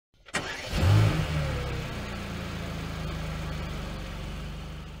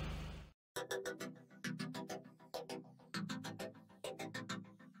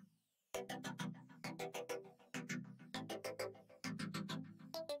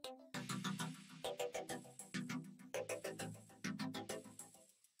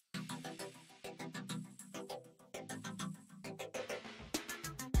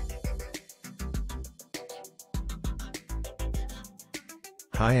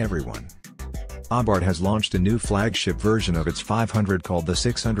Hi everyone. Abarth has launched a new flagship version of its 500 called the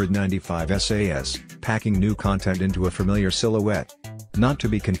 695 Esseesse, packing new content into a familiar silhouette. Not to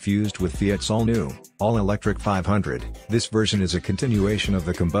be confused with Fiat's all-new, all-electric 500, this version is a continuation of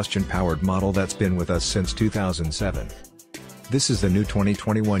the combustion-powered model that's been with us since 2007. This is the new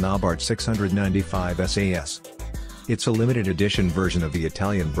 2021 Abarth 695 Esseesse. It's a limited edition version of the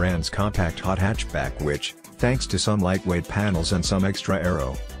Italian brand's compact hot hatchback which, thanks to some lightweight panels and some extra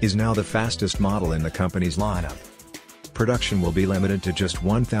aero, is now the fastest model in the company's lineup. Production will be limited to just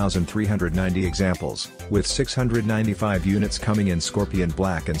 1,390 examples, with 695 units coming in Scorpion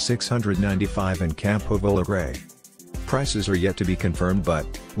Black and 695 in Campovolo Grey. Prices are yet to be confirmed but,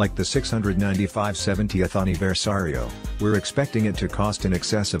 like the 695 70th Anniversario, we're expecting it to cost in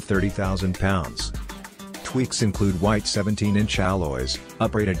excess of £30,000. Tweaks include white 17-inch alloys,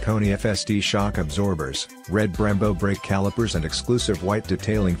 uprated Koni FSD shock absorbers, red Brembo brake calipers and exclusive white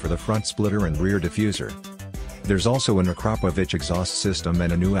detailing for the front splitter and rear diffuser. There's also an Akrapovic exhaust system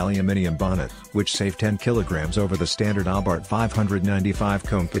and a new aluminium bonnet, which save 10 kg over the standard Abarth 595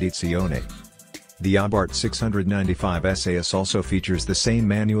 Competizione. The Abarth 695 Esseesse also features the same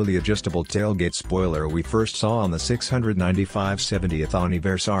manually adjustable tailgate spoiler we first saw on the 695 70th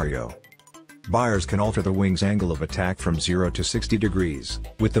Anniversario. Buyers can alter the wing's angle of attack from 0 to 60 degrees,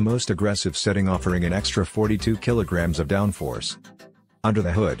 with the most aggressive setting offering an extra 42 kg of downforce. Under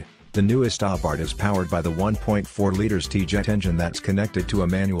the hood, the newest Abarth is powered by the 1.4 liters T-Jet engine that's connected to a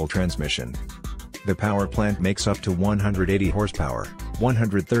manual transmission. The power plant makes up to 180 horsepower,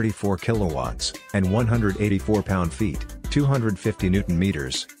 134 kilowatts, and 184 pound-feet, 250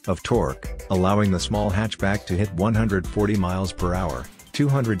 newton-meters, of torque, allowing the small hatchback to hit 140 miles per hour.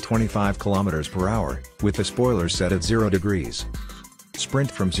 225 km per hour, with the spoilers set at 0 degrees.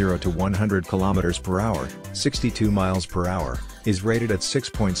 Sprint from 0 to 100 km per hour, 62 miles per hour, is rated at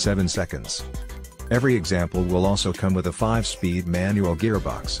 6.7 seconds. Every example will also come with a 5-speed manual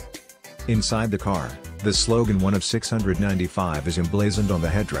gearbox. Inside the car, the slogan "1 of 695" is emblazoned on the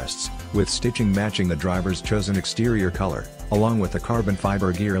headrests, with stitching matching the driver's chosen exterior color, along with the carbon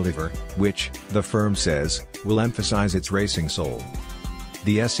fiber gear lever, which, the firm says, will emphasize its racing soul.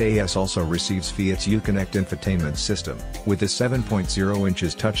 The Esseesse also receives Fiat's Uconnect infotainment system, with a 7.0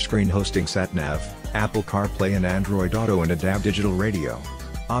 inches touchscreen hosting sat-nav, Apple CarPlay and Android Auto and a DAB digital radio.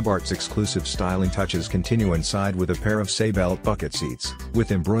 Abarth's exclusive styling touches continue inside with a pair of Seatbelt bucket seats,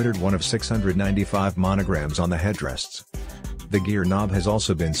 with embroidered 1 of 695 monograms on the headrests. The gear knob has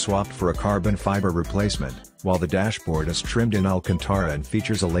also been swapped for a carbon fiber replacement, while the dashboard is trimmed in Alcantara and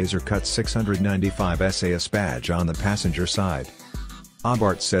features a laser-cut 695 Esseesse badge on the passenger side.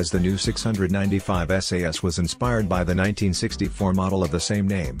 Abarth says the new 695 Esseesse was inspired by the 1964 model of the same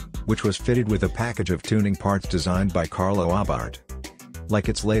name, which was fitted with a package of tuning parts designed by Carlo Abarth. Like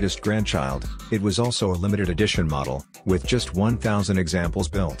its latest grandchild, it was also a limited edition model, with just 1,000 examples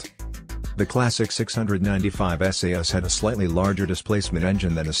built. The classic 695 Esseesse had a slightly larger displacement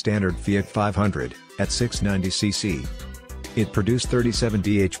engine than a standard Fiat 500, at 690 cc. It produced 37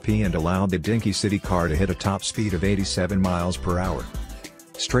 bhp and allowed the dinky city car to hit a top speed of 87 miles per hour.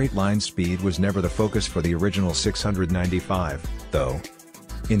 Straight line speed was never the focus for the original 695, though.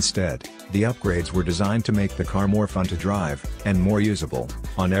 Instead, the upgrades were designed to make the car more fun to drive, and more usable,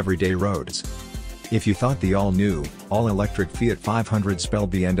 on everyday roads. If you thought the all-new, all-electric Fiat 500 spelled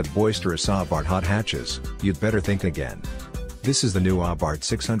the end of boisterous Abarth hot hatches, you'd better think again. This is the new Abarth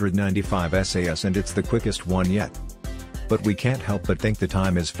 695 Esseesse and it's the quickest one yet. But we can't help but think the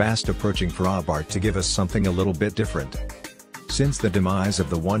time is fast approaching for Abarth to give us something a little bit different. Since the demise of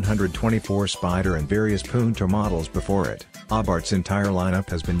the 124 Spider and various Punto models before it, Abarth's entire lineup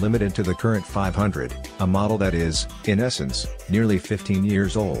has been limited to the current 500, a model that is, in essence, nearly 15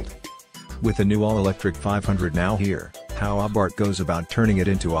 years old. With the new all-electric 500 now here, how Abarth goes about turning it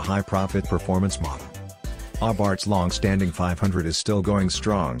into a high-profit performance model. Abarth's long-standing 500 is still going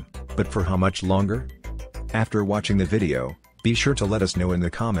strong, but for how much longer? After watching the video, be sure to let us know in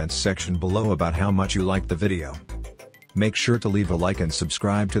the comments section below about how much you liked the video. Make sure to leave a like and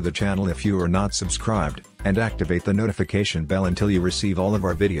subscribe to the channel if you are not subscribed, and activate the notification bell until you receive all of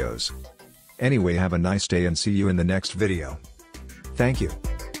our videos. Anyway, have a nice day and see you in the next video. Thank you.